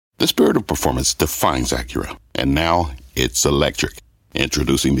The spirit of performance defines Acura, and now it's electric.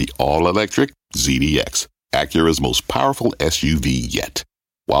 Introducing the all-electric ZDX, Acura's most powerful SUV yet.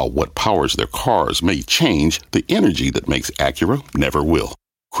 While what powers their cars may change, the energy that makes Acura never will.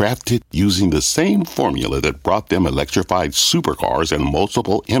 Crafted using the same formula that brought them electrified supercars and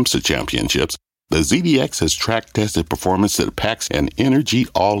multiple IMSA championships, the ZDX has track-tested performance that packs an energy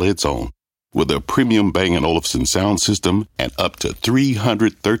all its own. With a premium Bang & Olufsen sound system and up to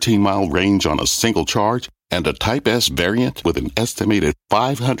 313-mile range on a single charge, and a Type S variant with an estimated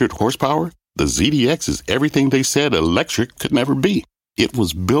 500 horsepower, the ZDX is everything they said electric could never be. It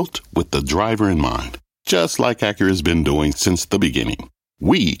was built with the driver in mind, just like Acura's been doing since the beginning.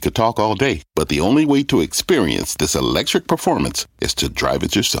 We could talk all day, but the only way to experience this electric performance is to drive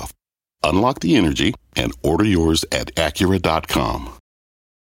it yourself. Unlock the energy and order yours at Acura.com.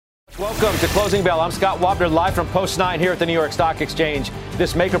 Welcome to Closing Bell. I'm Scott Wapner, live from Post 9 here at the New York Stock Exchange.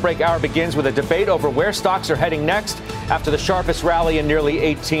 This make-or-break hour begins with a debate over where stocks are heading next after the sharpest rally in nearly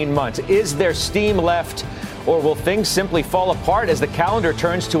 18 months. Is there steam left, or will things simply fall apart as the calendar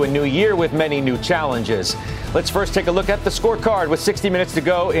turns to a new year with many new challenges? Let's first take a look at the scorecard. With 60 minutes to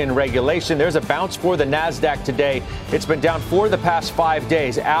go in regulation, there's a bounce for the NASDAQ today. It's been down for the past 5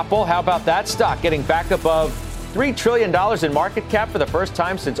 days. Apple, how about that stock getting back above $3 trillion in market cap for the first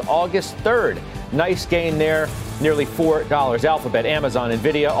time since August 3rd. Nice gain there, nearly $4. Alphabet, Amazon,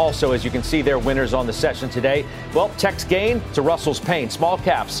 Nvidia, also, as you can see, they're winners on the session today. Well, tech's gain to Russell's pain. Small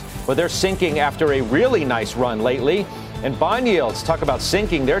caps, well, they're sinking after a really nice run lately. And bond yields, talk about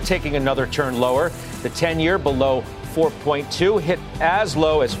sinking, they're taking another turn lower. The 10-year below 4.2 hit as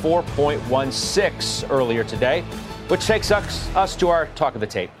low as 4.16 earlier today, which takes us to our talk of the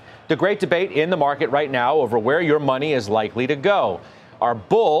tape. The great debate in the market right now over where your money is likely to go. Our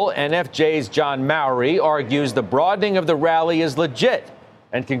bull, NFJ's John Mowrey, argues the broadening of the rally is legit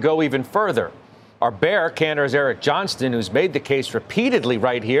and can go even further. Our bear, Cantor's Eirc Johnston, who's made the case repeatedly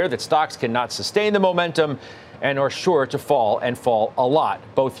right here that stocks cannot sustain the momentum and are sure to fall and fall a lot,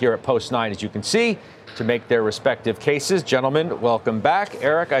 both here at Post 9, as you can see, to make their respective cases. Gentlemen, welcome back.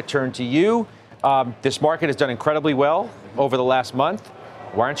 Eirc, I turn to you. This market has done incredibly well over the last month.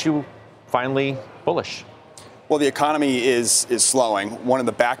 Why aren't you finally bullish? Well, the economy is slowing. One of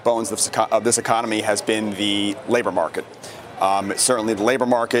the backbones of this economy has been the labor market. Certainly the labor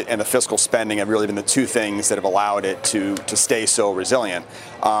market and the fiscal spending have really been the two things that have allowed it to stay so resilient.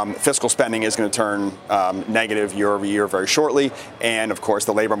 Fiscal spending is going to turn negative year over year very shortly. And, of course,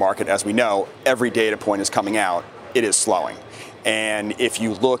 the labor market, as we know, every data point is coming out. It is slowing. And if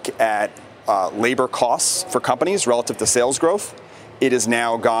you look at labor costs for companies relative to sales growth, it has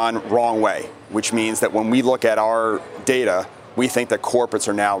now gone wrong way, which means that when we look at our data, we think that corporates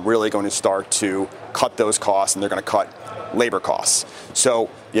are now really going to start to cut those costs, and they're going to cut labor costs. So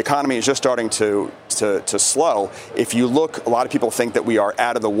the economy is just starting to slow. If you look, a lot of people think that we are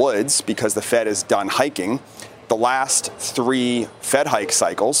out of the woods because the Fed is done hiking. The last 3 Fed hike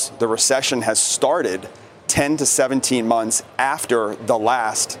cycles, the recession has started 10 to 17 months after the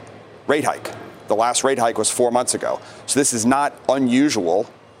last rate hike. The last rate hike was 4 months ago. So this is not unusual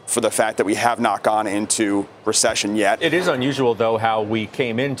for the fact that we have not gone into recession yet. It is unusual, though, how we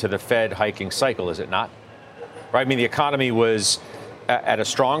came into the Fed hiking cycle, is it not? Right? I mean, the economy was at a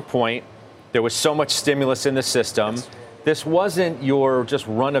strong point. There was so much stimulus in the system. Yes. This wasn't your just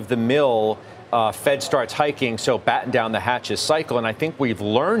run-of-the-mill Fed starts hiking, so batten down the hatches cycle. And I think we've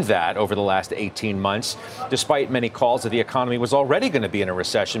learned that over the last 18 months, despite many calls that the economy was already going to be in a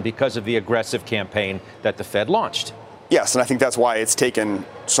recession because of the aggressive campaign that the Fed launched. Yes, and I think that's why it's taken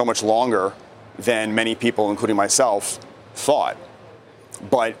so much longer than many people, including myself, thought.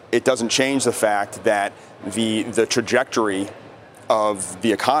 But it doesn't change the fact that the trajectory of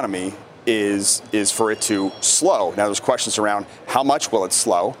the economy is for it to slow. Now, there's questions around how much will it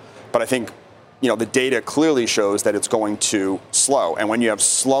slow, but I think the data clearly shows that it's going to slow. And when you have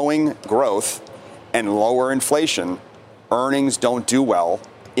slowing growth and lower inflation, earnings don't do well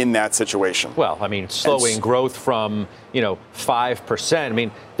in that situation. Well, I mean, slowing growth from, 5%. I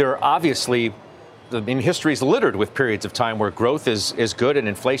mean, there are obviously, history is littered with periods of time where growth is good and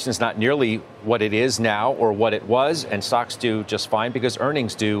inflation is not nearly what it is now or what it was, and stocks do just fine because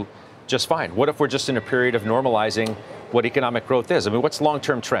earnings do just fine. What if we're just in a period of normalizing what economic growth is? I mean, what's the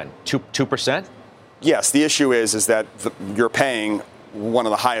long-term trend? 2%? Yes, the issue is that you're paying one of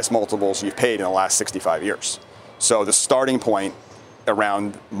the highest multiples you've paid in the last 65 years. So the starting point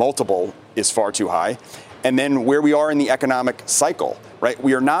around multiple is far too high. And then where we are in the economic cycle, right?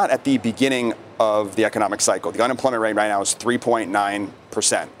 We are not at the beginning of the economic cycle. The unemployment rate right now is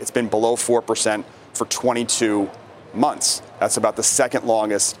 3.9%. It's been below 4% for 22 months. That's about the second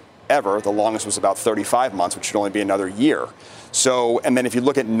longest ever. The longest was about 35 months, which should only be another year. So, and then if you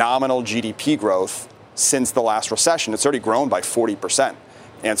look at nominal GDP growth since the last recession, it's already grown by 40%.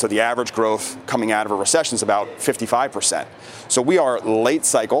 And so the average growth coming out of a recession is about 55%. So we are late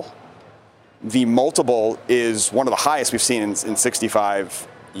cycle. The multiple is one of the highest we've seen in 65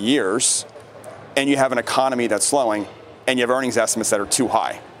 years. And you have an economy that's slowing, and you have earnings estimates that are too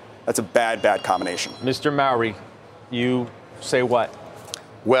high. That's a bad, bad combination. Mr. Mowrey, you say what?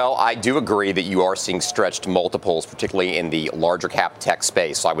 Well, I do agree that you are seeing stretched multiples, particularly in the larger cap tech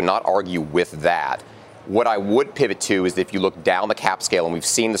space. So I would not argue with that. What I would pivot to is if you look down the cap scale, and we've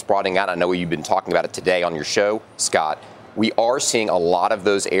seen this broadening out. I know you've been talking about it today on your show, Scott. We are seeing a lot of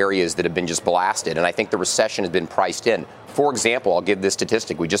those areas that have been just blasted, and I think the recession has been priced in. For example, I'll give this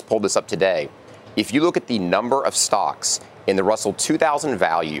statistic. We just pulled this up today. If you look at the number of stocks in the Russell 2000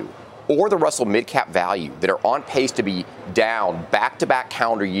 value or the Russell mid-cap value that are on pace to be down back-to-back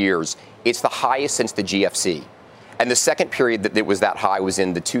calendar years, it's the highest since the GFC. And the second period that it was that high was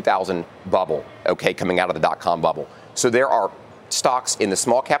in the 2000 bubble, okay, coming out of the dot-com bubble. So there are stocks in the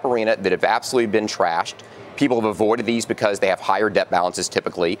small-cap arena that have absolutely been trashed. People have avoided these because they have higher debt balances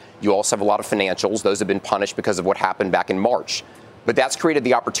typically. You also have a lot of financials. Those have been punished because of what happened back in March. But that's created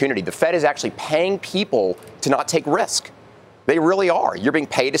the opportunity. The Fed is actually paying people to not take risk. They really are. You're being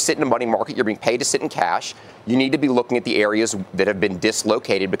paid to sit in a money market. You're being paid to sit in cash. You need to be looking at the areas that have been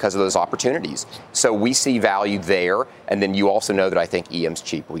dislocated because of those opportunities. So we see value there. And then you also know that I think EM's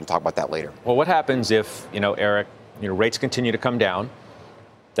cheap. We can talk about that later. Well, what happens if, Eirc, rates continue to come down?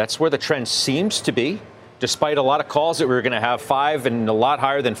 That's where the trend seems to be. Despite a lot of calls that we were going to have 5 and a lot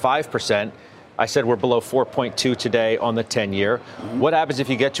higher than 5%, I said we're below 4.2 today on the 10-year. Mm-hmm. What happens if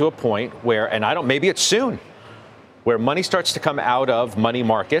you get to a point where, maybe it's soon, where money starts to come out of money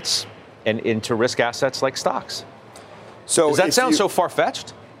markets and into risk assets like stocks? So does that sound so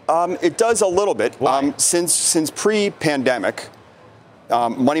far-fetched? It does a little bit. Why? Since pre-pandemic,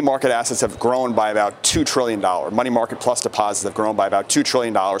 money market assets have grown by about $2 trillion. Money market plus deposits have grown by about $2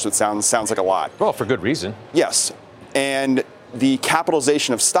 trillion, which sounds like a lot. Well, for good reason. Yes. And the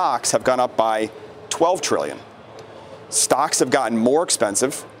capitalization of stocks have gone up by $12 trillion. Stocks have gotten more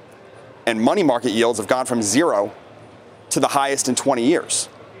expensive, and money market yields have gone from zero to the highest in 20 years.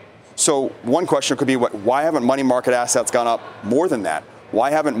 So one question could be, why haven't money market assets gone up more than that?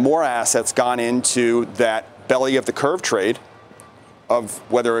 Why haven't more assets gone into that belly of the curve trade of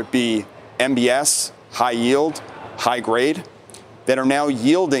whether it be MBS, high yield, high grade, that are now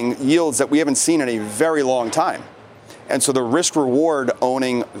yielding yields that we haven't seen in a very long time? And so the risk reward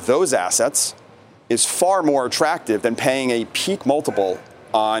owning those assets is far more attractive than paying a peak multiple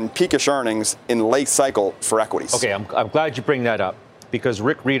on peakish earnings in late cycle for equities. Okay, I'm glad you bring that up, because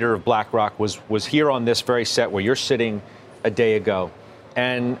Rick Reeder of BlackRock was here on this very set where you're sitting a day ago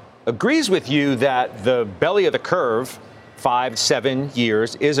and agrees with you that the belly of the curve, 5-7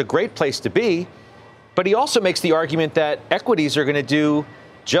 years, is a great place to be. But he also makes the argument that equities are going to do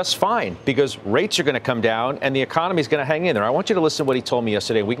just fine because rates are going to come down and the economy is going to hang in there. I want you to listen to what he told me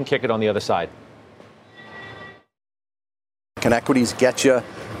yesterday. We can kick it on the other side. Can equities get you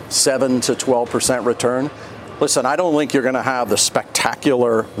 7 to 12% return? Listen, I don't think you're going to have the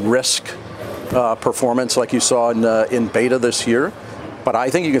spectacular risk performance like you saw in beta this year, but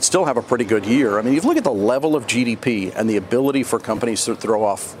I think you can still have a pretty good year. I mean, if you look at the level of GDP and the ability for companies to throw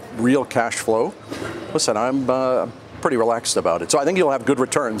off real cash flow, listen, I'm pretty relaxed about it. So I think you'll have good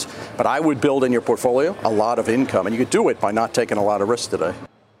returns, but I would build in your portfolio a lot of income, and you could do it by not taking a lot of risk today.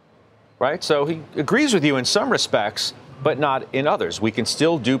 Right, so he agrees with you in some respects, but not in others. We can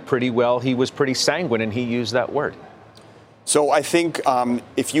still do pretty well. He was pretty sanguine, and he used that word. So I think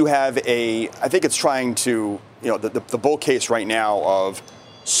if you have I think it's trying to, the bull case right now of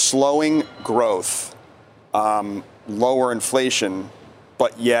slowing growth, lower inflation,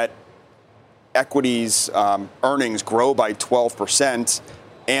 but yet equities earnings grow by 12%,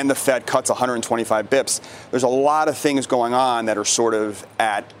 and the Fed cuts 125 bips. There's a lot of things going on that are sort of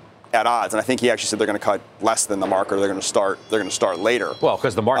at odds, and I think he actually said they're going to cut less than the market. Or they're going to start later. Well,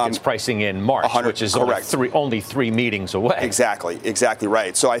 because the market's pricing in March, which is only three meetings away. Exactly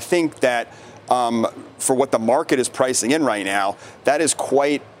right. So I think that for what the market is pricing in right now, that is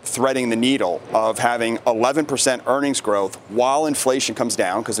quite threading the needle of having 11% earnings growth while inflation comes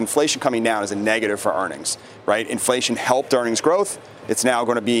down, because inflation coming down is a negative for earnings, right? Inflation helped earnings growth. It's now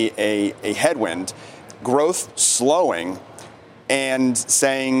going to be a headwind. Growth slowing and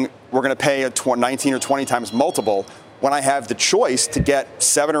saying we're going to pay a 19 or 20 times multiple when I have the choice to get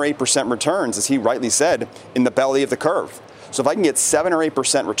 7 or 8% returns, as he rightly said, in the belly of the curve. So if I can get 7 or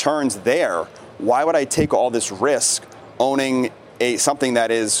 8% returns there, why would I take all this risk owning something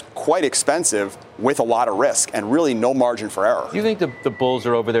that is quite expensive with a lot of risk and really no margin for error. Do you think the bulls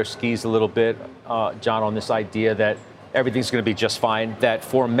are over their skis a little bit, John, on this idea that everything's going to be just fine? That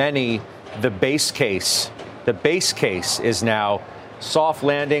for many, the base case is now soft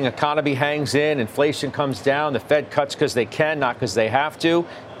landing, economy hangs in, inflation comes down, the Fed cuts because they can, not because they have to,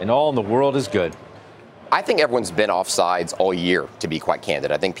 and all in the world is good. I think everyone's been off sides all year, to be quite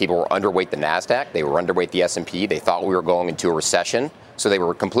candid. I think people were underweight the NASDAQ. They were underweight the S&P. They thought we were going into a recession, so they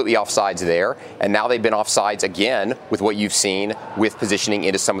were completely off sides there. And now they've been off sides again with what you've seen with positioning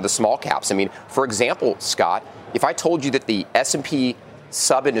into some of the small caps. I mean, for example, Scott, if I told you that the S&P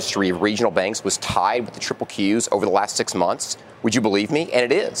sub-industry of regional banks was tied with the triple Qs over the last 6 months, would you believe me? And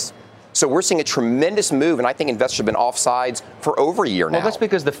it is. So we're seeing a tremendous move, and I think investors have been off sides for over a year now. Well, that's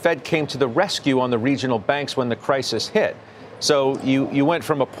because the Fed came to the rescue on the regional banks when the crisis hit. So you went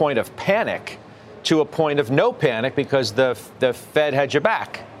from a point of panic to a point of no panic because the Fed had your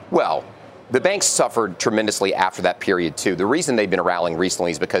back. Well, the banks suffered tremendously after that period, too. The reason they've been rallying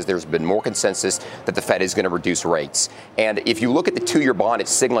recently is because there's been more consensus that the Fed is going to reduce rates. And if you look at the 2-year bond,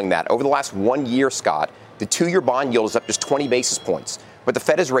 it's signaling that. Over the last 1 year, Scott, the 2-year bond yield is up just 20 basis points. But the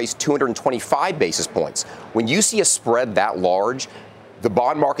Fed has raised 225 basis points. When you see a spread that large, the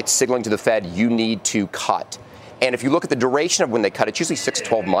bond market's signaling to the Fed, you need to cut. And if you look at the duration of when they cut, it's usually 6 to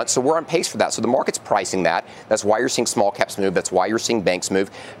 12 months. So we're on pace for that. So the market's pricing that. That's why you're seeing small caps move. That's why you're seeing banks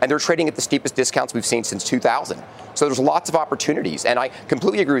move. And they're trading at the steepest discounts we've seen since 2000. So there's lots of opportunities. And I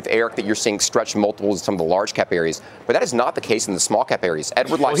completely agree with Eirc that you're seeing stretched multiples in some of the large cap areas. But that is not the case in the small cap areas.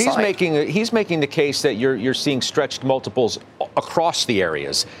 Edward Life Science. He's making the case that you're seeing stretched multiples across the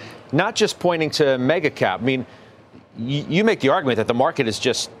areas, not just pointing to mega cap. I mean, you make the argument that the market is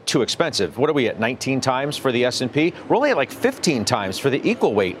just too expensive. What are we at, 19 times for the S&P? We're only at like 15 times for the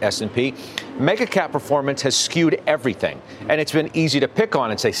equal weight S&P. Mega cap performance has skewed everything. And it's been easy to pick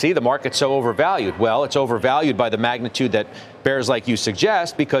on and say, see, the market's so overvalued. Well, it's overvalued by the magnitude that bears like you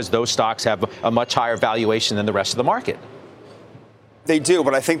suggest because those stocks have a much higher valuation than the rest of the market. They do,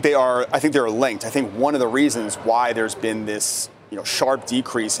 but I think they're linked. I think one of the reasons why there's been this sharp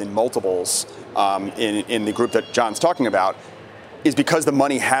decrease in multiples in the group that John's talking about is because the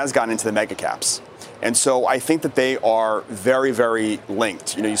money has gone into the mega caps. And so I think that they are very, very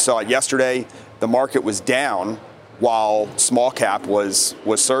linked. You saw it yesterday. The market was down while small cap was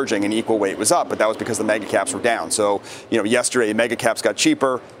surging and equal weight was up, but that was because the mega caps were down. So, yesterday mega caps got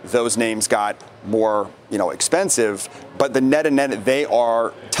cheaper, those names got more, expensive, but the net and net, they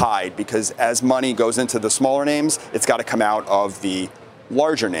are tied because as money goes into the smaller names, it's got to come out of the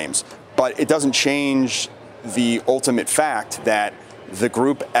larger names. But it doesn't change the ultimate fact that the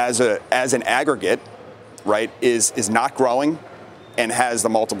group as an aggregate, right, is not growing and has the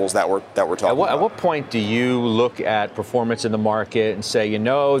multiples that we're talking about. At what point do you look at performance in the market and say,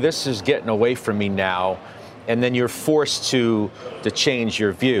 this is getting away from me now, and then you're forced to change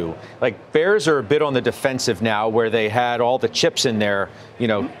your view? Like bears are a bit on the defensive now where they had all the chips in there,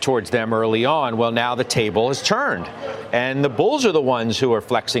 towards them early on. Well, now the table has turned. And the bulls are the ones who are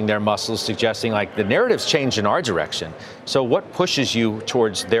flexing their muscles, suggesting like the narrative's changed in our direction. So what pushes you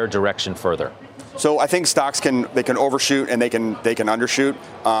towards their direction further? So I think stocks can overshoot and they can undershoot.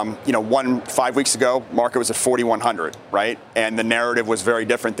 5 weeks ago, market was at 4,100, right? And the narrative was very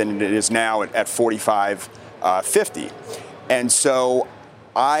different than it is now at 45.50. And so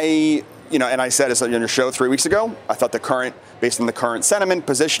and I said this on your show 3 weeks ago, I thought based on the current sentiment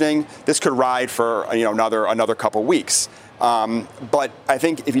positioning, this could ride for another couple weeks. But I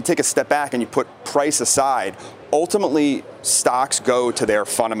think if you take a step back and you put price aside, ultimately stocks go to their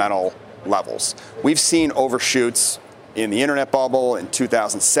fundamental levels. We've seen overshoots in the internet bubble in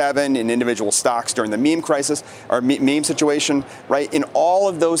 2007, in individual stocks during the meme crisis or meme situation, right? In all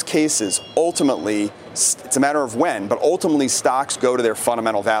of those cases, ultimately, it's a matter of when, but ultimately stocks go to their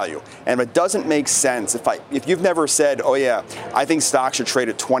fundamental value. And if it doesn't make sense, if you've never said, oh yeah, I think stocks should trade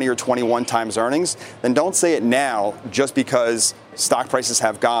at 20 or 21 times earnings, then don't say it now just because stock prices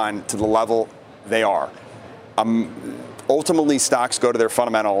have gone to the level they are. Ultimately, stocks go to their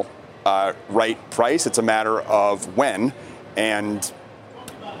fundamental right price. It's a matter of when, and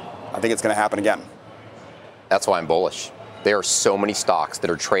I think it's going to happen again. That's why I'm bullish. There are so many stocks that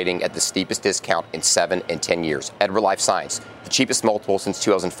are trading at the steepest discount in 7 and 10 years. Edward Life Science, the cheapest multiple since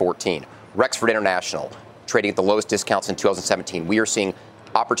 2014. Rexford International, trading at the lowest discounts in 2017. We are seeing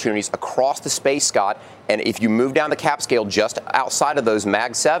opportunities across the space, Scott, and if you move down the cap scale just outside of those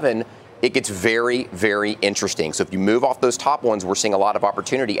Mag 7, it gets very, very interesting. So if you move off those top ones, we're seeing a lot of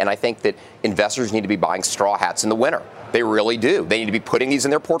opportunity. And I think that investors need to be buying straw hats in the winter. They really do. They need to be putting these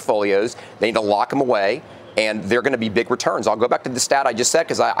in their portfolios. They need to lock them away. and they're going to be big returns. I'll go back to the stat I just said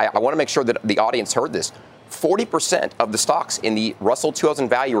because I want to make sure that the audience heard this. 40% of the stocks in the Russell 2000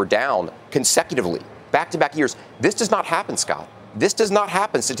 value are down consecutively, back-to-back years. This does not happen, Scott. This does not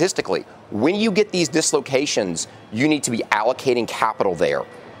happen statistically. When you get these dislocations, you need to be allocating capital there.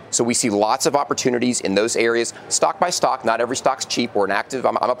 So we see lots of opportunities in those areas, stock by stock. Not every stock's cheap. We're an active.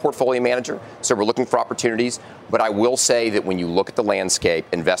 I'm a portfolio manager, so we're looking for opportunities. But I will say that when you look at the landscape,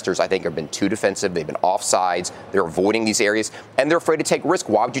 investors, I think, have been too defensive. They've been off sides. They're avoiding these areas, and they're afraid to take risk.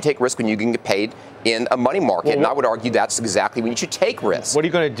 Why would you take risk when you can get paid in a money market? Well, and I would argue that's exactly when you should take risk. What are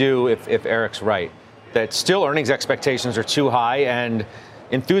you going to do if Eirc's right, that still earnings expectations are too high and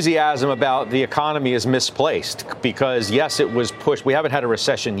enthusiasm about the economy is misplaced? Because, yes, it was pushed. We haven't had a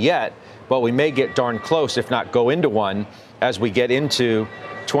recession yet, but we may get darn close, if not go into one, as we get into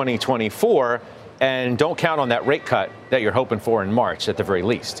 2024. And don't count on that rate cut that you're hoping for in March, at the very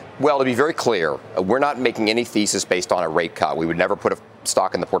least. Well, to be very clear, we're not making any thesis based on a rate cut. We would never put a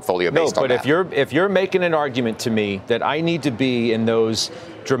stock in the portfolio based on that. No, but if you're making an argument to me that I need to be in those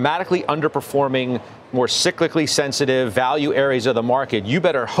dramatically underperforming, more cyclically sensitive value areas of the market, you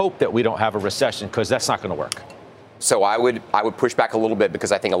better hope that we don't have a recession, because that's not going to work. So I would push back a little bit,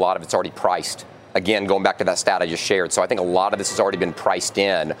 because I think a lot of it's already priced. Again, going back to that stat I just shared. So I think a lot of this has already been priced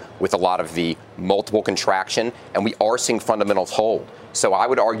in with a lot of the multiple contraction, and we are seeing fundamentals hold. So I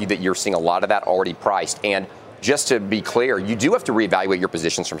would argue that you're seeing a lot of that already priced. And just to be clear, you do have to reevaluate your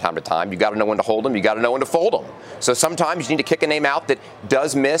positions from time to time. You got to know when to hold them. You got to know when to fold them. So sometimes you need to kick a name out that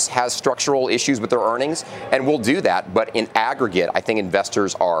does miss, has structural issues with their earnings, and we'll do that. But in aggregate, I think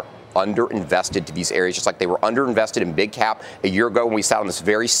investors are underinvested to these areas, just like they were underinvested in big cap a year ago when we sat on this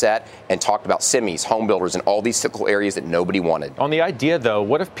very set and talked about semis, home builders, and all these cyclical areas that nobody wanted. On the idea, though,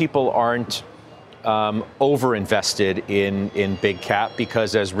 what if people aren't overinvested in big cap?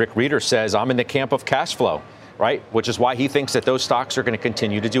 Because, as Rick Reeder says, I'm in the camp of cash flow, right? Which is why he thinks that those stocks are going to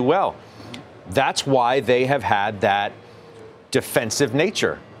continue to do well. That's why they have had that defensive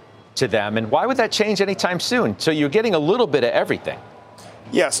nature to them. And why would that change anytime soon? So you're getting a little bit of everything.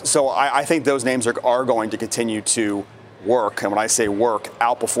 Yes, so I think those names are going to continue to work, and when I say work,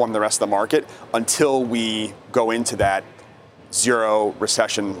 outperform the rest of the market until we go into that zero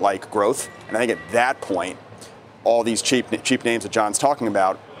recession-like growth. And I think at that point, all these cheap names that John's talking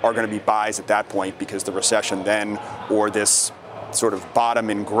about are going to be buys at that point, because the recession then, or this sort of bottom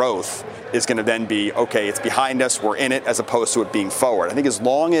in growth, is going to then be, okay, it's behind us, we're in it, as opposed to it being forward. I think as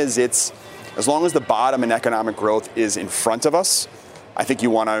long as the bottom in economic growth is in front of us, I think you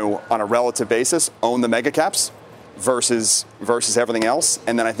want to, on a relative basis, own the mega caps versus everything else.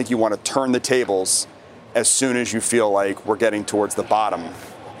 And then I think you want to turn the tables as soon as you feel like we're getting towards the bottom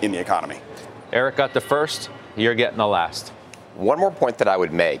in the economy. Eirc got the first, you're getting the last. One more point that I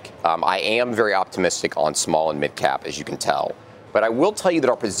would make. I am very optimistic on small and mid cap, as you can tell. But I will tell you that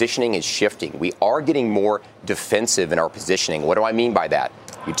our positioning is shifting. We are getting more defensive in our positioning. What do I mean by that?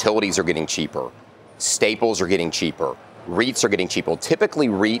 Utilities are getting cheaper. Staples are getting cheaper. REITs are getting cheaper. Typically,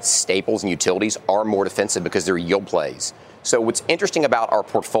 REITs, staples, and utilities are more defensive because they're yield plays. So what's interesting about our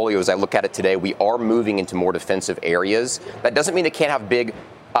portfolio, as I look at it today, we are moving into more defensive areas. That doesn't mean they can't have big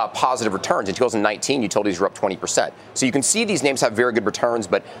positive returns. In 2019, utilities were up 20%. So you can see these names have very good returns,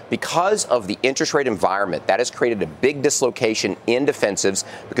 but because of the interest rate environment, that has created a big dislocation in defensives,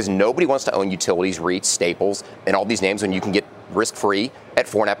 because nobody wants to own utilities, REITs, staples, and all these names when you can get risk-free at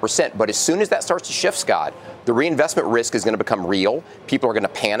 4.5%. But as soon as that starts to shift, Scott, the reinvestment risk is going to become real. People are going to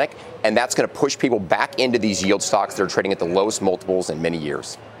panic, and that's going to push people back into these yield stocks that are trading at the lowest multiples in many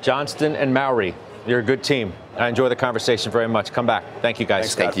years. Johnston and Mowrey, you're a good team. I enjoy the conversation very much. Come back. Thank you,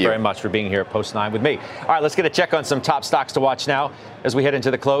 guys. Thank you very much for being here at Post 9 with me. All right, let's get a check on some top stocks to watch now as we head into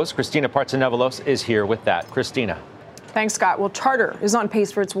the close. Christina Partsenevelos is here with that. Christina. Thanks, Scott. Well, Charter is on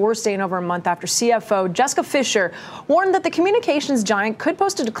pace for its worst day in over a month after CFO Jessica Fisher warned that the communications giant could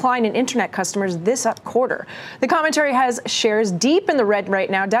post a decline in internet customers this quarter. The commentary has shares deep in the red right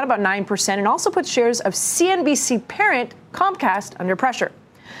now, down about 9%, and also puts shares of CNBC parent Comcast under pressure.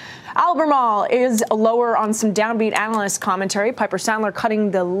 Albemarle is lower on some downbeat analyst commentary. Piper Sandler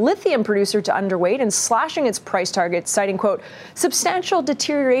cutting the lithium producer to underweight and slashing its price target, citing, quote, substantial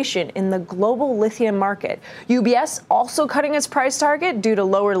deterioration in the global lithium market. UBS also cutting its price target due to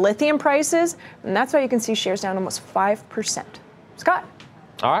lower lithium prices, and that's why you can see shares down almost 5%. Scott.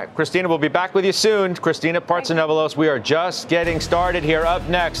 All right, Christina, we'll be back with you soon. Christina Partsenevelos, we are just getting started here. Up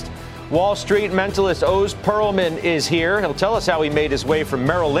next, Wall Street Mentalist Oz Pearlman is here. He'll tell us how he made his way from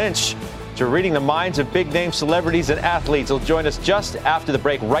Merrill Lynch to reading the minds of big-name celebrities and athletes. He'll join us just after the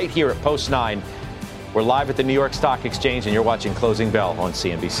break right here at Post 9. We're live at the New York Stock Exchange, and you're watching Closing Bell on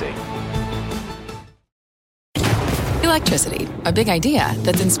CNBC. Electricity, a big idea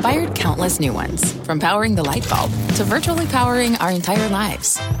that's inspired countless new ones. From powering the light bulb to virtually powering our entire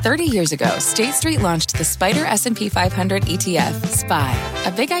lives. 30 years ago, State Street launched the Spider S&P 500 ETF, SPY.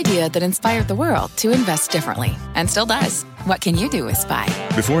 A big idea that inspired the world to invest differently. And still does. What can you do with SPY?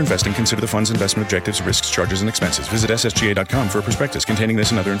 Before investing, consider the fund's investment objectives, risks, charges, and expenses. Visit ssga.com for a prospectus containing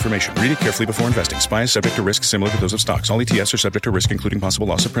this and other information. Read it carefully before investing. SPY is subject to risks similar to those of stocks. All ETFs are subject to risk, including possible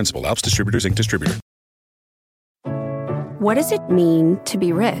loss of principal. Alps Distributors, Inc. Distributor. What does it mean to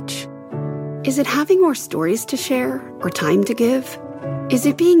be rich? Is it having more stories to share or time to give? Is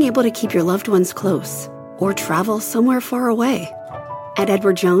it being able to keep your loved ones close or travel somewhere far away? At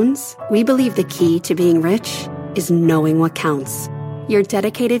Edward Jones, we believe the key to being rich is knowing what counts. Your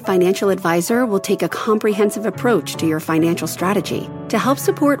dedicated financial advisor will take a comprehensive approach to your financial strategy to help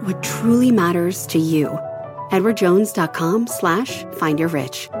support what truly matters to you.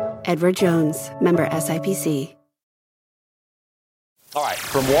 EdwardJones.com/findyourrich. Edward Jones, member SIPC. All right,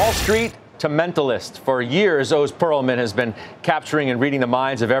 from Wall Street to Mentalist. For years, Oz Pearlman has been capturing and reading the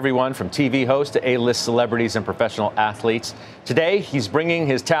minds of everyone from TV hosts to A-list celebrities and professional athletes. Today, he's bringing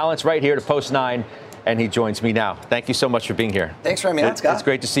his talents right here to Post 9. And he joins me now. Thank you so much for being here. Thanks for having me on, Scott. It's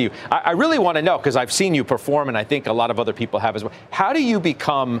great to see you. I really want to know, because I've seen you perform, and I think a lot of other people have as well. How do you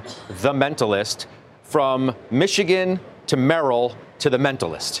become the Mentalist from Michigan to Merrill to the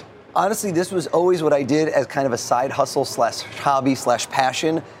Mentalist? Honestly, this was always what I did as kind of a side hustle / hobby /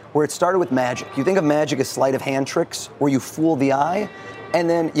 passion, where it started with magic. You think of magic as sleight of hand tricks, where you fool the eye, and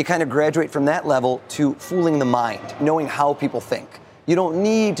then you kind of graduate from that level to fooling the mind, knowing how people think. You don't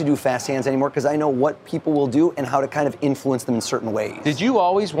need to do fast hands anymore because I know what people will do and how to kind of influence them in certain ways. Did you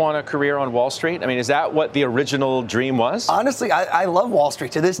always want a career on Wall Street? I mean, is that what the original dream was? Honestly, I love Wall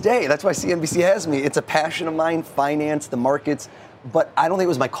Street to this day. That's why CNBC has me. It's a passion of mine, finance, the markets, but I don't think it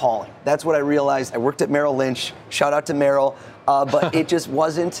was my calling. That's what I realized. I worked at Merrill Lynch. Shout out to Merrill. But it just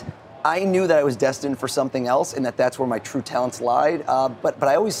wasn't. I knew that I was destined for something else and that's where my true talents lied. But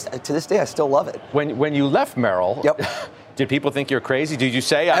I always, to this day, I still love it. When you left Merrill, yep. Did people think you're crazy? Did you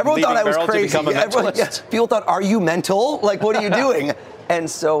say, everyone thought I was crazy. To become a mentalist? People thought, are you mental? Like, what are you doing? And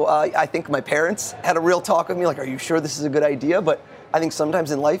so I think my parents had a real talk with me, like, are you sure this is a good idea? But I think sometimes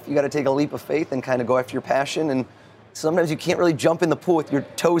in life, you got to take a leap of faith and kind of go after your passion. And sometimes you can't really jump in the pool with your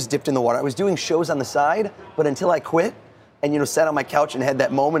toes dipped in the water. I was doing shows on the side, but until I quit and, sat on my couch and had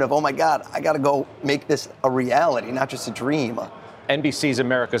that moment of, oh, my God, I got to go make this a reality, not just a dream. NBC's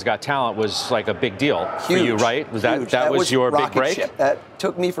America's Got Talent was like a big deal Huge, for you, right? Was huge. that was your big break? Ship. That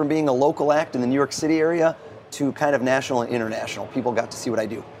took me from being a local act in the New York City area to kind of national and international. People got to see what I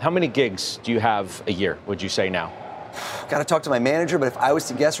do. How many gigs do you have a year, would you say now? Got to talk to my manager, but if I was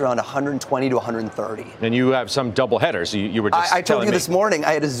to guess, around 120 to 130. And you have some double headers. You were just I told you me. This morning,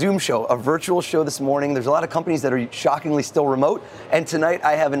 I had a Zoom show, a virtual show this morning. There's a lot of companies that are shockingly still remote. And tonight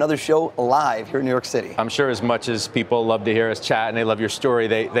I have another show live here in New York City. I'm sure as much as people love to hear us chat and they love your story,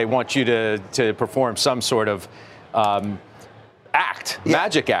 they want you to perform some sort of act,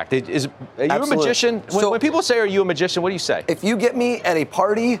 magic act. Are you Absolutely. a magician? When people say, are you a magician, what do you say? If you get me at a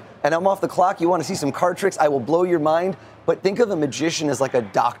party and I'm off the clock, you want to see some card tricks, I will blow your mind. But think of a magician as like a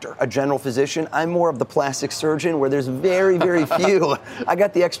doctor, a general physician. I'm more of the plastic surgeon where there's very, very few. I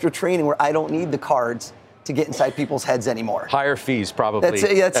got the extra training where I don't need the cards to get inside people's heads anymore. Higher fees, probably. That's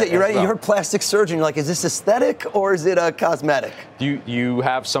it. That's it. You're right. Well. You're a plastic surgeon. You're like, is this aesthetic or is it a cosmetic? Do you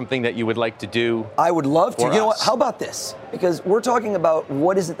have something that you would like to do? I would love to. You know what? How about this? Because we're talking about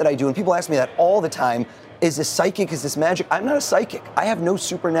what is it that I do, and people ask me that all the time. Is this psychic? Is this magic? I'm not a psychic. I have no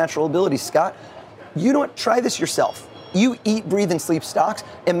supernatural abilities, Scott. You don't try this yourself. You eat, breathe, and sleep stocks.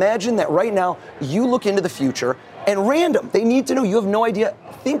 Imagine that right now you look into the future and random. They need to know. You have no idea.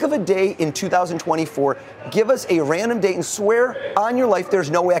 Think of a day in 2024. Give us a random date and swear on your life there's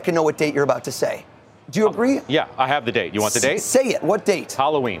no way I can know what date you're about to say. Do you agree? Yeah, I have the date. You want the date? Say it. What date?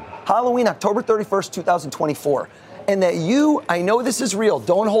 Halloween. Halloween, October 31st, 2024. And that I know this is real.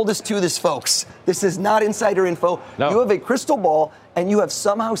 Don't hold us to this, folks. This is not insider info. No. You have a crystal ball, and you have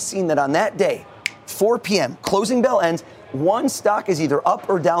somehow seen that on that day, 4 p.m., closing bell ends, one stock is either up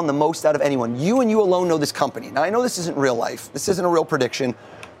or down the most out of anyone. You and you alone know this company. Now, I know this isn't real life. This isn't a real prediction.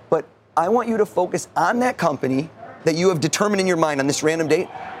 But I want you to focus on that company that you have determined in your mind on this random date.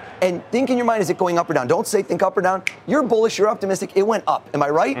 And think in your mind, is it going up or down? Don't say think up or down. You're bullish. You're optimistic. It went up. Am I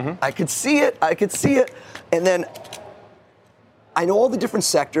right? Mm-hmm. I could see it. And then I know all the different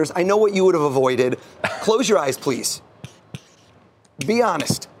sectors. I know what you would have avoided. Close your eyes, please. Be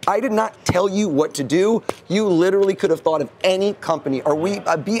honest. I did not tell you what to do. You literally could have thought of any company.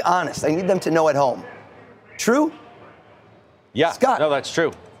 Be honest. I need them to know at home. True? Yeah. Scott. No, that's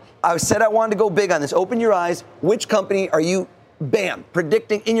true. I said I wanted to go big on this. Open your eyes. Which company are you, bam,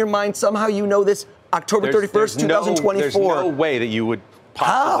 predicting in your mind? Somehow you know this. October 31st, 2024. There's no way that you would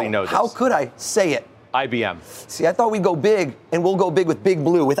possibly know this. How could I say it? IBM. See, I thought we'd go big, and we'll go big with Big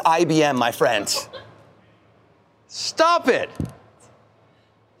Blue, with IBM, my friends. Stop it.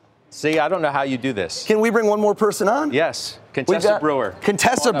 See, I don't know how you do this. Can we bring one more person on? Yes. Contessa Brewer.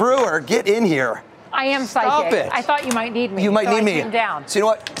 Contessa Brewer, get in here. I am psychic. Stop it. I thought you might need me. You might need me. I came down. So you know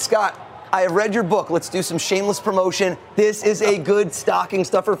what, Scott? I have read your book. Let's do some shameless promotion. This is a good stocking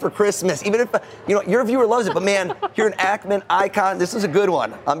stuffer for Christmas. Even if, your viewer loves it, but man, you're an Ackman icon. This is a good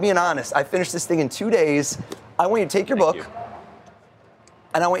one. I'm being honest. I finished this thing in 2 days. I want you to take your book,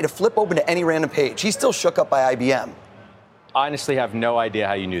 and I want you to flip open to any random page. He's still shook up by IBM. I honestly have no idea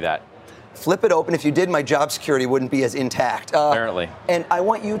how you knew that. Flip it open. If you did, my job security wouldn't be as intact. Apparently. And I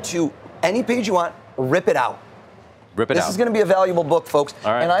want you to, any page you want, rip it out. Rip it out. This is going to be a valuable book, folks.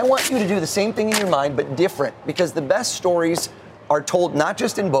 All right. And I want you to do the same thing in your mind, but different, because the best stories are told not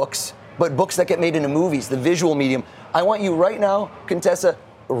just in books, but books that get made into movies, the visual medium. I want you right now, Contessa,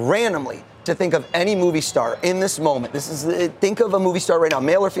 randomly to think of any movie star in this moment. Think of a movie star right now,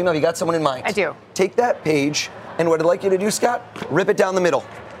 male or female. You got someone in mind? I do. Take that page, and what I'd like you to do, Scott, rip it down the middle.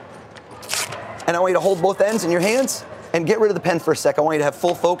 And I want you to hold both ends in your hands and get rid of the pen for a sec. I want you to have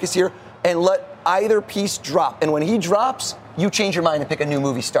full focus here and let either piece drop. And when he drops, you change your mind and pick a new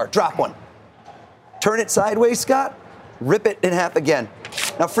movie star. Drop one. Turn it sideways, Scott. Rip it in half again.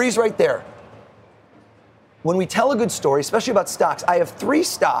 Now freeze right there. When we tell a good story, especially about stocks, I have 3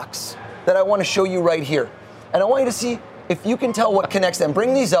 stocks that I want to show you right here. And I want you to see if you can tell what connects them.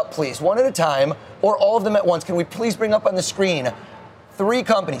 Bring these up, please, one at a time, or all of them at once. Can we please bring up on the screen 3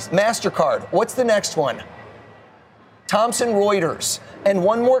 companies? MasterCard. What's the next one? Thomson Reuters. And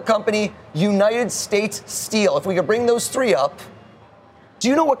one more company, United States Steel. If we could bring those 3 up. Do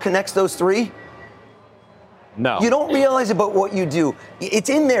you know what connects those 3? No. You don't realize about what you do. It's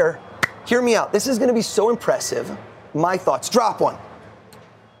in there. Hear me out. This is going to be so impressive. My thoughts. Drop one.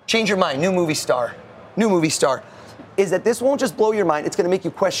 Change your mind. New movie star. New movie star. Is that this won't just blow your mind. It's going to make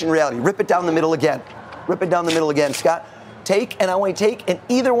you question reality. Rip it down the middle again. Rip it down the middle again, Scott. Take, and I want you to take, and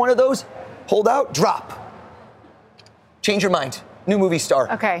either one of those, hold out, drop. Change your mind. New movie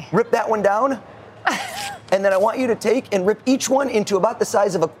star. Okay. Rip that one down. And then I want you to take and rip each one into about the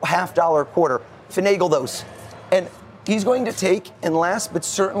size of a $50 quarter. Finagle those. And he's going to take, and last but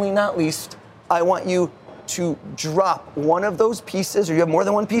certainly not least, I want you to drop one of those pieces, or you have more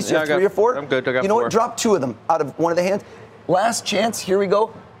than one piece, you have 3 or 4? I'm good, I got 4. You know what, drop 2 of them out of one of the hands. Last chance, here we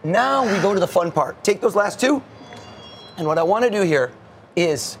go. Now we go to the fun part. Take those last 2, and what I want to do here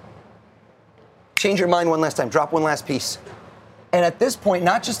is change your mind one last time, drop one last piece. And at this point,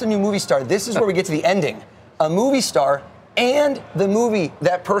 not just a new movie star, this is where we get to the ending. A movie star and the movie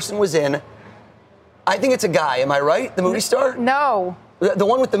that person was in. I think it's a guy, am I right? The movie star? No. The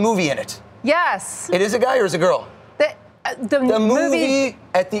one with the movie in it. Yes. It is a guy or is it a girl? The movie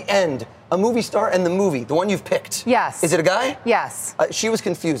at the end. A movie star and the movie, the one you've picked. Yes. Is it a guy? Yes. She was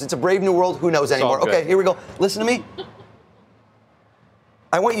confused. It's a Brave New World. Who knows anymore? Okay, here we go. Listen to me.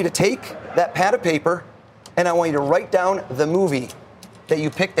 I want you to take that pad of paper and I want you to write down the movie that you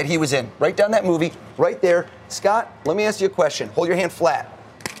picked that he was in. Write down that movie right there. Scott, let me ask you a question. Hold your hand flat.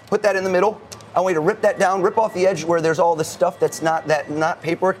 Put that in the middle. I want you to rip that down, rip off the edge where there's all this stuff that's not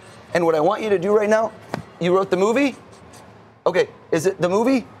paperwork. And what I want you to do right now, you wrote the movie? Okay, is it the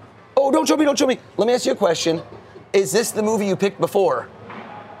movie? Oh, don't show me. Let me ask you a question. Is this the movie you picked before?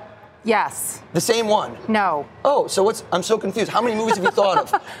 Yes. The same one? No. Oh, so I'm so confused. How many movies have you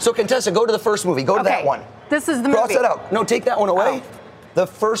thought of? So Contessa, go to the first movie. Go to that one. This is the movie. Cross that out. No, take that one away. Oh. The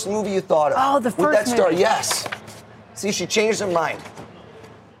first movie you thought of. Oh, the first with that star, movie. yes. See, she changed her mind.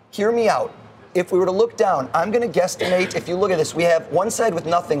 Hear me out. If we were to look down, I'm going to guesstimate, if you look at this, we have one side with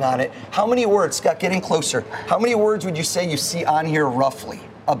nothing on it. How many words, Scott, getting closer, how many words would you say you see on here roughly?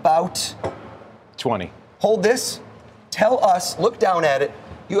 About? 20. Hold this. Tell us, look down at it.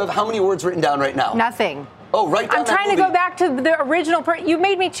 You have how many words written down right now? Nothing. Oh, right down I'm trying to go back to the original. You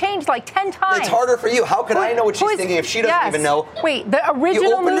made me change like 10 times. It's harder for you. How can I know what she's thinking if she doesn't even know? Wait, the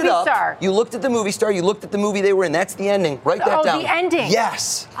original movie star. You looked at the movie star. You looked at the movie they were in. That's the ending. Write that down. Oh, the ending.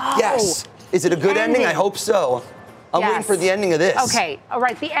 Yes. Oh, yes. Is it a good ending? I hope so. I'm waiting for the ending of this. Okay. All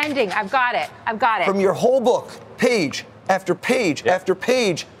right. The ending. I've got it. From your whole book, page after page after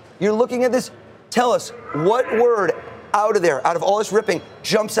page, you're looking at this. Tell us what word out of there, out of all this ripping,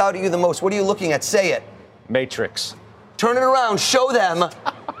 jumps out at you the most. What are you looking at? Say it. Matrix. Turn it around. Show them.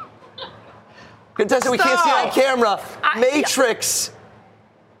 Contestant, we can't see it on camera. Matrix.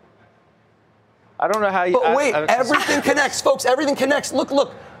 I don't know how you... But wait, everything connects, folks. Everything connects.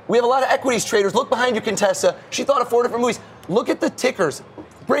 Look. We have a lot of equities traders. Look behind you, Contessa. She thought of 4 different movies. Look at the tickers.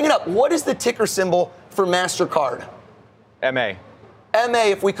 Bring it up. What is the ticker symbol for MasterCard? MA. MA,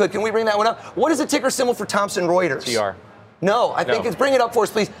 if we could. Can we bring that one up? What is the ticker symbol for Thomson Reuters? TR. No, I think it's, bring it up for us,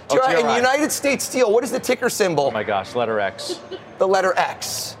 please. TRI. And United States Steel, what is the ticker symbol? Oh my gosh, letter X. The letter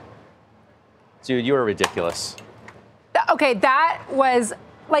X. Dude, you are ridiculous. Okay, that was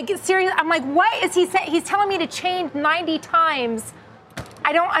like serious. I'm like, what is he saying? He's telling me to change 90 times.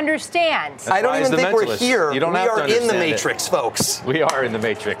 I don't understand. I don't even think we're here. You don't we have are to in the Matrix, folks. We are in the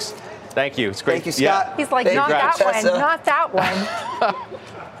Matrix. Thank you. It's great. Thank you, Scott. Yeah. He's like, not that one, not that one.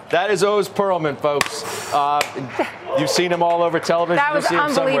 That is Oz Pearlman, folks. You've seen him all over television. That was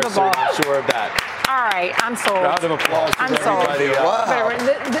unbelievable. So I'm sure of that. All right, I'm sold. Round of applause for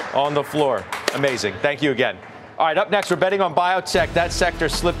everybody on the floor. Amazing. Thank you again. All right, up next, we're betting on biotech. That sector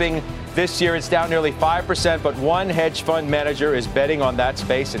slipping this year. It's down nearly 5%, but one hedge fund manager is betting on that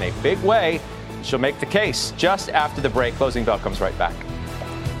space in a big way. She'll make the case just after the break. Closing bell comes right back.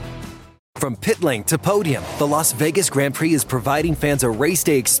 From pit lane to podium, the Las Vegas Grand Prix is providing fans a race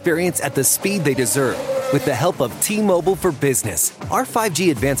day experience at the speed they deserve. With the help of T-Mobile for Business, our 5G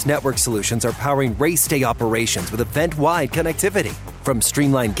advanced network solutions are powering race day operations with event-wide connectivity. From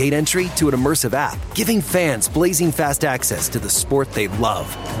streamlined gate entry to an immersive app, giving fans blazing fast access to the sport they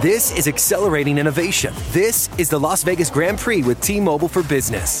love. This is accelerating innovation. This is the Las Vegas Grand Prix with T-Mobile for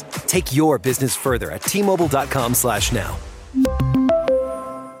Business. Take your business further at T-Mobile.com/now.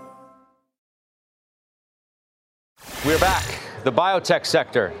 We're back. The biotech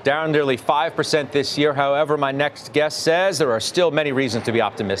sector down nearly 5% this year. However, my next guest says there are still many reasons to be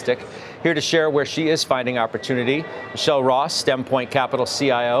optimistic. Here to share where she is finding opportunity, Michelle Ross, StemPoint Capital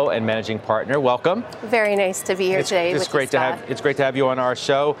CIO and managing partner. Welcome. Very nice to be here today. It's great to have you on our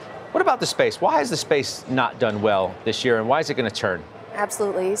show. What about the space? Why has the space not done well this year, and why is it going to turn?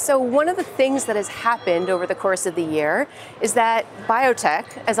 Absolutely. So one of the things that has happened over the course of the year is that biotech,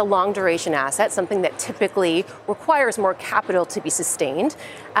 as a long duration asset, something that typically requires more capital to be sustained,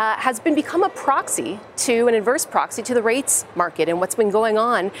 has become a proxy to an inverse proxy to the rates market and what's been going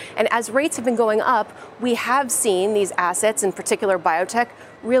on. And as rates have been going up, we have seen these assets, in particular biotech,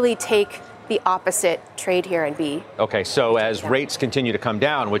 really take the opposite trade here and be. Okay, so as rates continue to come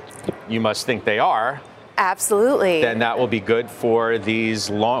down, which you must think they are, absolutely, then that will be good for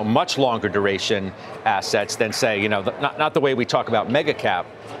these much longer duration assets than, say, not the way we talk about mega cap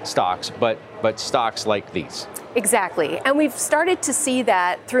stocks, but stocks like these. Exactly. And we've started to see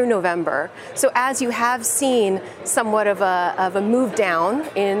that through November. So as you have seen somewhat of a move down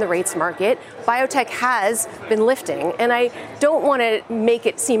in the rates market, biotech has been lifting. And I don't want to make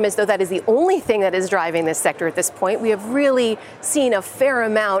it seem as though that is the only thing that is driving this sector at this point. We have really seen a fair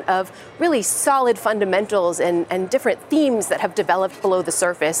amount of really solid fundamentals and different themes that have developed below the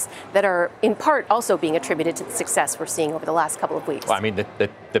surface that are in part also being attributed to the success we're seeing over the last couple of weeks. Well, I mean,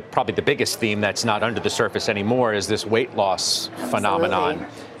 probably the biggest theme that's not under the surface anymore is this weight loss phenomenon,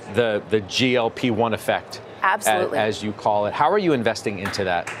 the GLP-1 effect, as you call it. How are you investing into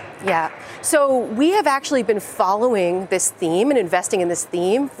that? Yeah, so we have actually been following this theme and investing in this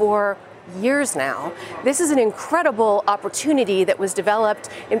theme for years now. This is an incredible opportunity that was developed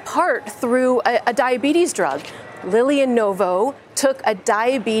in part through a diabetes drug. Lilly and Novo took a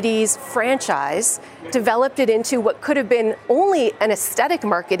diabetes franchise, developed it into what could have been only an aesthetic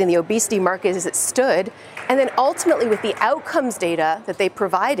market in the obesity market as it stood, and then ultimately with the outcomes data that they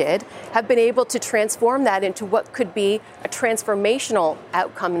provided, have been able to transform that into what could be a transformational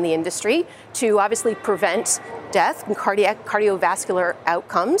outcome in the industry to obviously prevent death and cardiovascular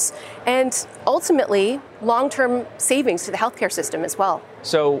outcomes, and ultimately long-term savings to the healthcare system as well.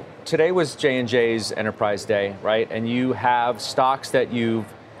 So today was J&J's Enterprise Day, right? And you have stocks that you've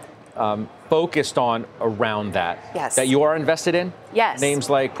focused on around that. Yes. That you are invested in? Yes. Names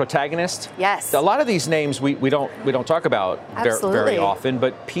like Protagonist? Yes. A lot of these names we don't talk about very often,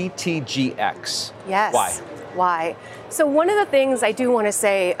 but PTGX. Yes. Why? So one of the things I do want to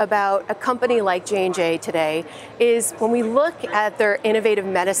say about a company like J&J today is when we look at their innovative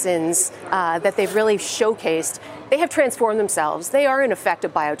medicines that they've really showcased, they have transformed themselves. They are, in effect, a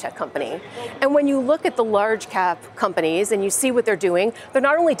biotech company. And when you look at the large cap companies and you see what they're doing, they're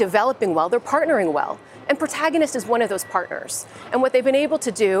not only developing well, they're partnering well. And Protagonist is one of those partners. And what they've been able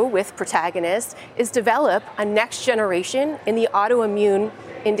to do with Protagonist is develop a next generation in the autoimmune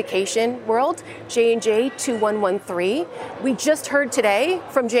indication world, J&J 2113. We just heard today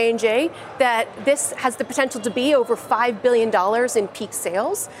from J&J that this has the potential to be over $5 billion in peak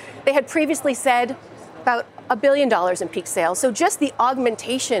sales. They had previously said about $1 billion in peak sales. So just the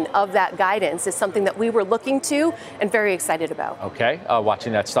augmentation of that guidance is something that we were looking to and very excited about. Okay,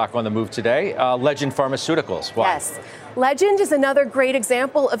 watching that stock on the move today. Legend Pharmaceuticals. Why? Yes. Legend is another great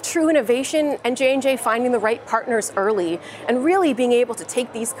example of true innovation and J&J finding the right partners early and really being able to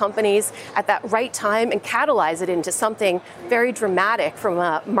take these companies at that right time and catalyze it into something very dramatic from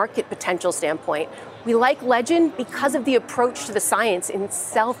a market potential standpoint. We like Legend because of the approach to the science in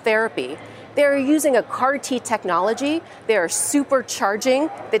cell therapy. They're using a CAR T technology. They're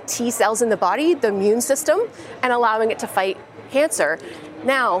supercharging the T cells in the body, the immune system, and allowing it to fight cancer.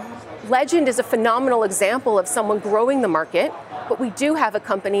 Now, Legend is a phenomenal example of someone growing the market, but we do have a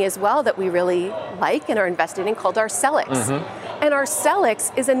company as well that we really like and are invested in called Arcellx. And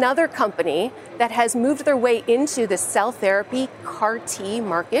Arcellx is another company that has moved their way into the cell therapy CAR T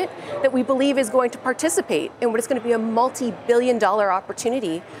market that we believe is going to participate in what is going to be a multi-billion-dollar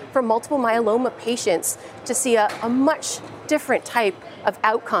opportunity for multiple myeloma patients to see a much different type of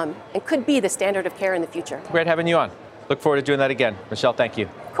outcome and could be the standard of care in the future. Great having you on. Look forward to doing that again. Michelle, thank you.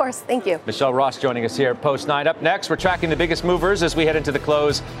 Of course, thank you. Michelle Ross joining us here at Post 9. Up next, we're tracking the biggest movers as we head into the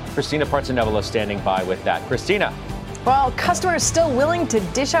close. Christina Partsinevelos standing by with that. Christina. Well, customers still willing to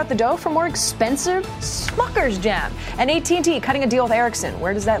dish out the dough for more expensive Smucker's jam. And AT&T cutting a deal with Ericsson.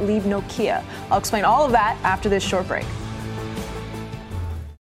 Where does that leave Nokia? I'll explain all of that after this short break.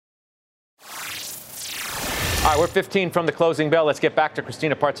 All right, we're 15 from the closing bell. Let's get back to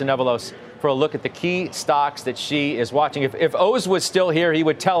Christina Partsinevelos for a look at the key stocks that she is watching. If Oz was still here, he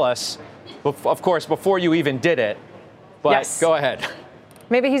would tell us, of course, before you even did it. But yes. Go ahead.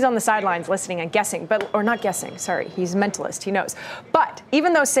 Maybe he's on the sidelines listening and guessing, or not guessing, sorry. He's a mentalist, he knows. But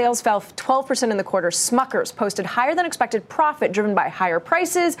even though sales fell 12% in the quarter, Smucker's posted higher than expected profit driven by higher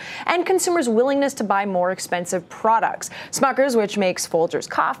prices and consumers' willingness to buy more expensive products. Smucker's, which makes Folgers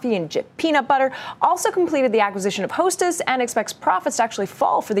coffee and Jif peanut butter, also completed the acquisition of Hostess and expects profits to actually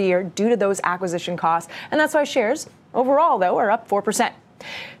fall for the year due to those acquisition costs. And that's why shares overall, though, are up 4%.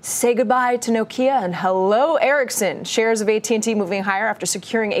 Say goodbye to Nokia and hello Ericsson. Shares of AT&T moving higher after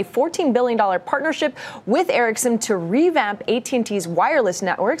securing a $14 billion partnership with Ericsson to revamp AT&T's wireless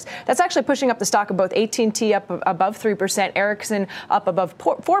networks. That's actually pushing up the stock of both AT&T up above 3%, Ericsson up above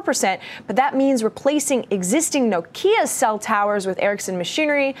 4%. But that means replacing existing Nokia cell towers with Ericsson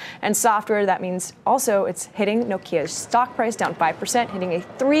machinery and software. That means also it's hitting Nokia's stock price down 5%, hitting a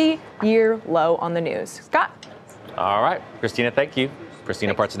 3-year low on the news. Scott? All right, Christina, thank you.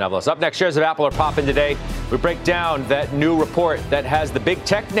 Christina Partsinevelos. Up next, shares of Apple are popping today. We break down that new report that has the big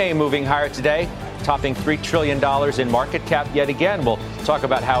tech name moving higher today, topping $3 trillion in market cap yet again. We'll talk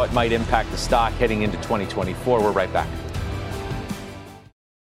about how it might impact the stock heading into 2024. We're right back.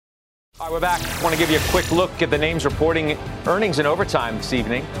 All right, we're back. I want to give you a quick look at the names reporting earnings in overtime this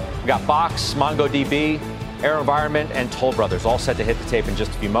evening. We got Box, MongoDB, AeroVironment, and Toll Brothers all set to hit the tape in just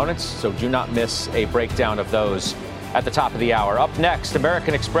a few moments, so do not miss a breakdown of those at the top of the hour. Up next,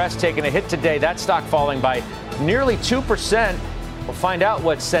 American Express taking a hit today. That stock falling by nearly 2%. We'll find out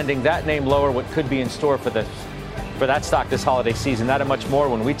what's sending that name lower, what could be in store for that stock this holiday season. That and much more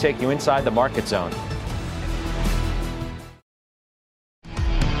when we take you inside the market zone.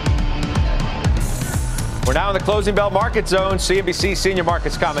 We're now in the closing bell market zone. CNBC senior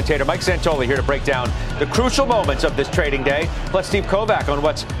markets commentator Mike Santoli here to break down the crucial moments of this trading day. Plus Steve Kovac on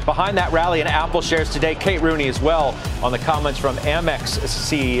what's behind that rally in Apple shares today. Kate Rooney as well on the comments from Amex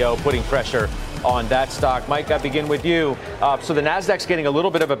CEO putting pressure on that stock. Mike, I begin with you. So the Nasdaq's getting a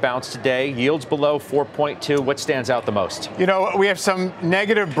little bit of a bounce today. Yields below 4.2. What stands out the most? You know, we have some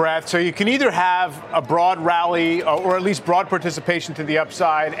negative breath. So you can either have a broad rally or at least broad participation to the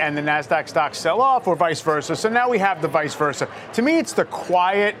upside and the Nasdaq stocks sell off, or vice versa. So now we have the vice versa. To me, it's the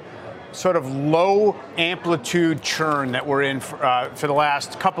quiet, sort of low amplitude churn that we're in for the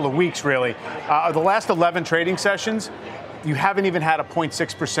last couple of weeks, really. The last 11 trading sessions, you haven't even had a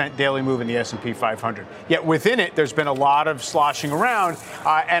 0.6% daily move in the S&P 500. Yet within it, there's been a lot of sloshing around.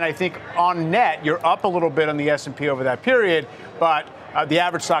 And I think on net, you're up a little bit on the S&P over that period, but the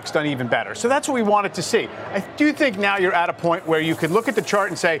average stock's done even better. So that's what we wanted to see. I do think now you're at a point where you can look at the chart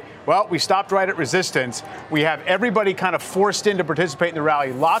and say, well, we stopped right at resistance. We have everybody kind of forced in to participate in the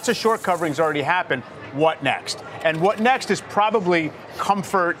rally. Lots of short coverings already happened. What next? And what next is probably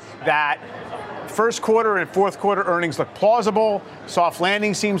comfort that first quarter and fourth quarter earnings look plausible. Soft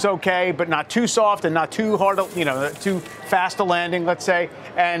landing seems okay, but not too soft and not too hard, too fast a landing, let's say.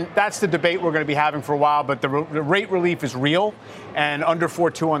 And that's the debate we're going to be having for a while. But the rate relief is real, and under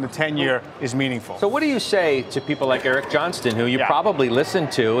 4.2 on the 10-year is meaningful. So what do you say to people like Eirc Johnston, who you probably listen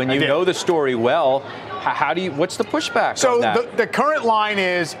to, and you know the story well? What's the pushback so on that? The current line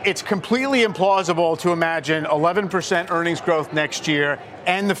is it's completely implausible to imagine 11% earnings growth next year,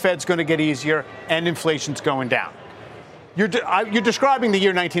 and the Fed's going to get easier, and inflation's going down. You're describing the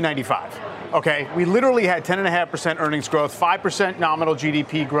year 1995. Okay, we literally had 10.5% earnings growth, 5% nominal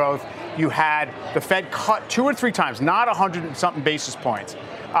GDP growth. You had the Fed cut 2 or 3 times, not 100 and something basis points,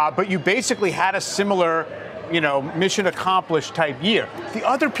 but you basically had a similar, mission accomplished type year. The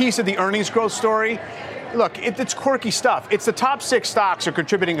other piece of the earnings growth story, look, it's quirky stuff. It's the top 6 stocks are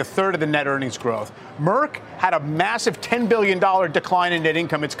contributing a third of the net earnings growth. Merck had a massive $10 billion decline in net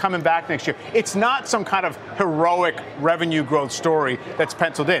income. It's coming back next year. It's not some kind of heroic revenue growth story that's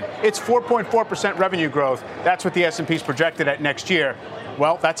penciled in. It's 4.4% revenue growth. That's what the S&P's projected at next year.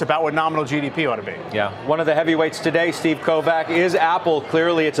 Well, that's about what nominal GDP ought to be. Yeah. One of the heavyweights today, Steve Kovac, is Apple.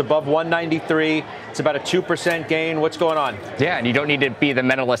 Clearly, it's above 193. It's about a 2% gain. What's going on? Yeah, and you don't need to be the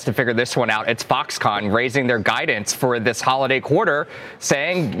mentalist to figure this one out. It's Foxconn raising their guidance for this holiday quarter,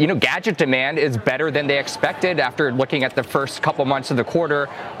 saying, gadget demand is better than they expected after looking at the first couple months of the quarter.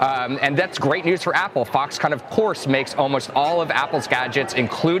 And that's great news for Apple. Foxconn, of course, makes almost all of Apple's gadgets,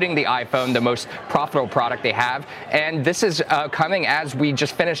 including the iPhone, the most profitable product they have. And this is coming as we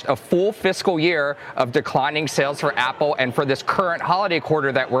just finished a full fiscal year of declining sales for Apple. And for this current holiday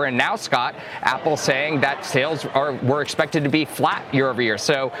quarter that we're in now, Scott, Apple saying that sales were expected to be flat year over year.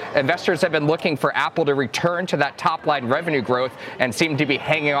 So investors have been looking for Apple to return to that top line revenue growth and seem to be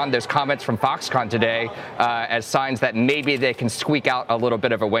hanging on those comments from Foxconn today as signs that maybe they can squeak out a little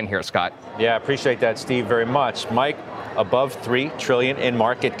bit of a win here, Scott. Yeah, appreciate that, Steve, very much. Mike, above $3 trillion in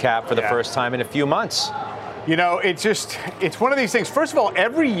market cap for the first time in a few months. It's one of these things. First of all,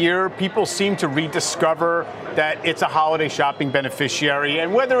 every year people seem to rediscover that it's a holiday shopping beneficiary.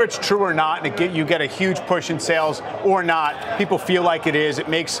 And whether it's true or not, and you get a huge push in sales or not, people feel like it is. It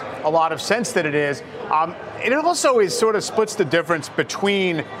makes a lot of sense that it is. It also sort of splits the difference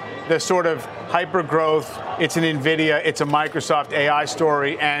between the sort of hyper growth, it's an NVIDIA, it's a Microsoft AI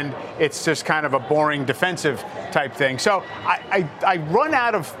story, and it's just kind of a boring defensive type thing. So I run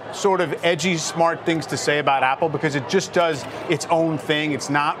out of sort of edgy, smart things to say about Apple because it just does its own thing. It's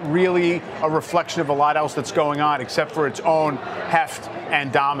not really a reflection of a lot else that's going on except for its own heft and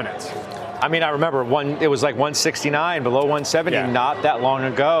dominance. I mean, I remember it was like 169, below 170 not that long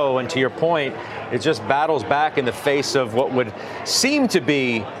ago. And to your point, it just battles back in the face of what would seem to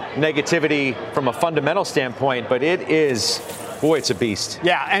be negativity from a fundamental standpoint, but it is, boy, it's a beast.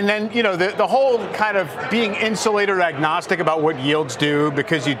 Yeah, and then, the whole kind of being insulator agnostic about what yields do,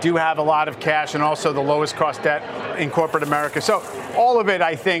 because you do have a lot of cash and also the lowest cost debt in corporate America. So all of it,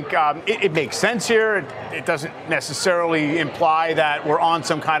 I think, it makes sense here. It doesn't necessarily imply that we're on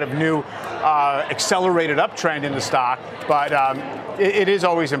some kind of new accelerated uptrend in the stock, but it is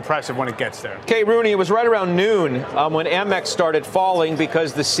always impressive when it gets there. Kate Rooney, it was right around noon when Amex started falling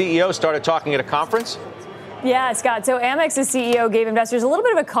because the CEO started talking at a conference. Yeah, Scott. So Amex's CEO gave investors a little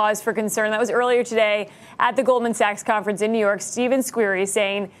bit of a cause for concern. That was earlier today at the Goldman Sachs conference in New York. Stephen Squeri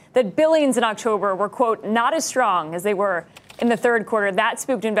saying that billings in October were, quote, not as strong as they were in the third quarter. That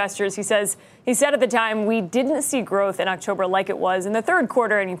spooked investors. He said at the time, we didn't see growth in October like it was in the third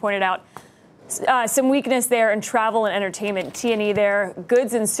quarter. And he pointed out some weakness there in travel and entertainment, T&E there.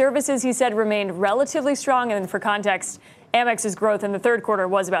 Goods and services, he said, remained relatively strong. And for context, Amex's growth in the third quarter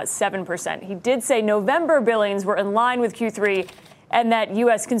was about 7%. He did say November billings were in line with Q3 and that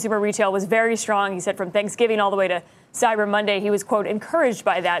U.S. consumer retail was very strong. He said from Thanksgiving all the way to Cyber Monday, he was, quote, encouraged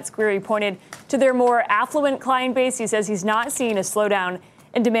by that. Squeri pointed to their more affluent client base. He says he's not seeing a slowdown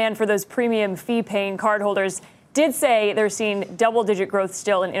in demand for those premium fee-paying cardholders. Did say they're seeing double-digit growth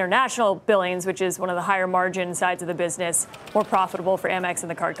still in international billings, which is one of the higher margin sides of the business, more profitable for Amex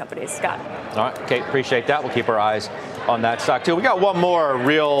and the card companies. Scott. All right, Kate, appreciate that. We'll keep our eyes on that stock, too. We got one more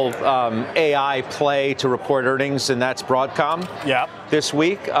real AI play to report earnings, and that's Broadcom. Yeah. This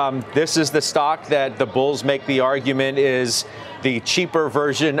week, this is the stock that the bulls make the argument is the cheaper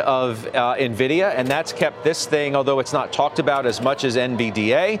version of NVIDIA, and that's kept this thing, although it's not talked about as much as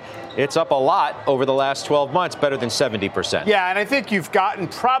NVDA, it's up a lot over the last 12 months, better than 70%. Yeah, and I think you've gotten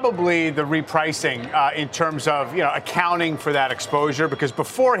probably the repricing in terms of accounting for that exposure, because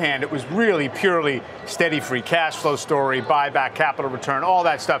beforehand it was really purely steady free cash flow story, buyback, capital return, all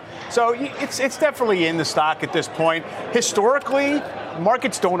that stuff. So it's definitely in the stock at this point. Historically,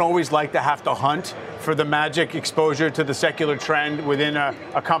 markets don't always like to have to hunt for the magic exposure to the secular trend within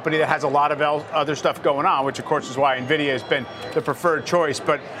a company that has a lot of other stuff going on, which of course is why NVIDIA has been the preferred choice.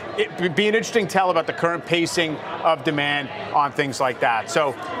 But it'd be an interesting tell about the current pacing of demand on things like that.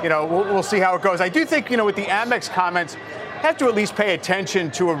 So, we'll see how it goes. I do think, with the Amex comments, have to at least pay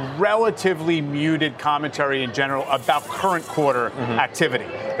attention to a relatively muted commentary in general about current quarter activity.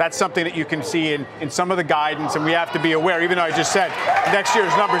 That's something that you can see in some of the guidance, and we have to be aware, even though I just said next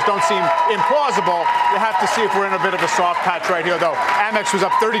year's numbers don't seem implausible, you have to see if we're in a bit of a soft patch right here, though. Amex was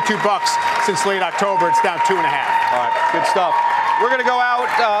up $32 since late October. It's down 2.5. All right, good stuff. We're going to go out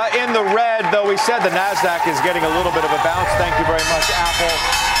in the red, though we said the NASDAQ is getting a little bit of a bounce. Thank you very much, Apple,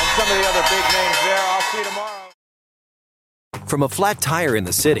 and some of the other big names there. I'll see you tomorrow. From a flat tire in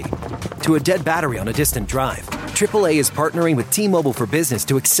the city to a dead battery on a distant drive, AAA is partnering with T-Mobile for Business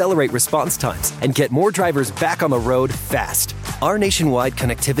to accelerate response times and get more drivers back on the road fast. Our nationwide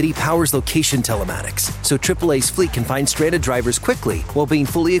connectivity powers location telematics, so AAA's fleet can find stranded drivers quickly while being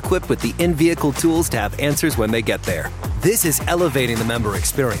fully equipped with the in-vehicle tools to have answers when they get there. This is elevating the member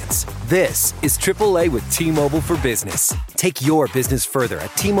experience. This is AAA with T-Mobile for Business. Take your business further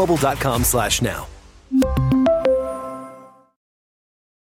at T-Mobile.com/now.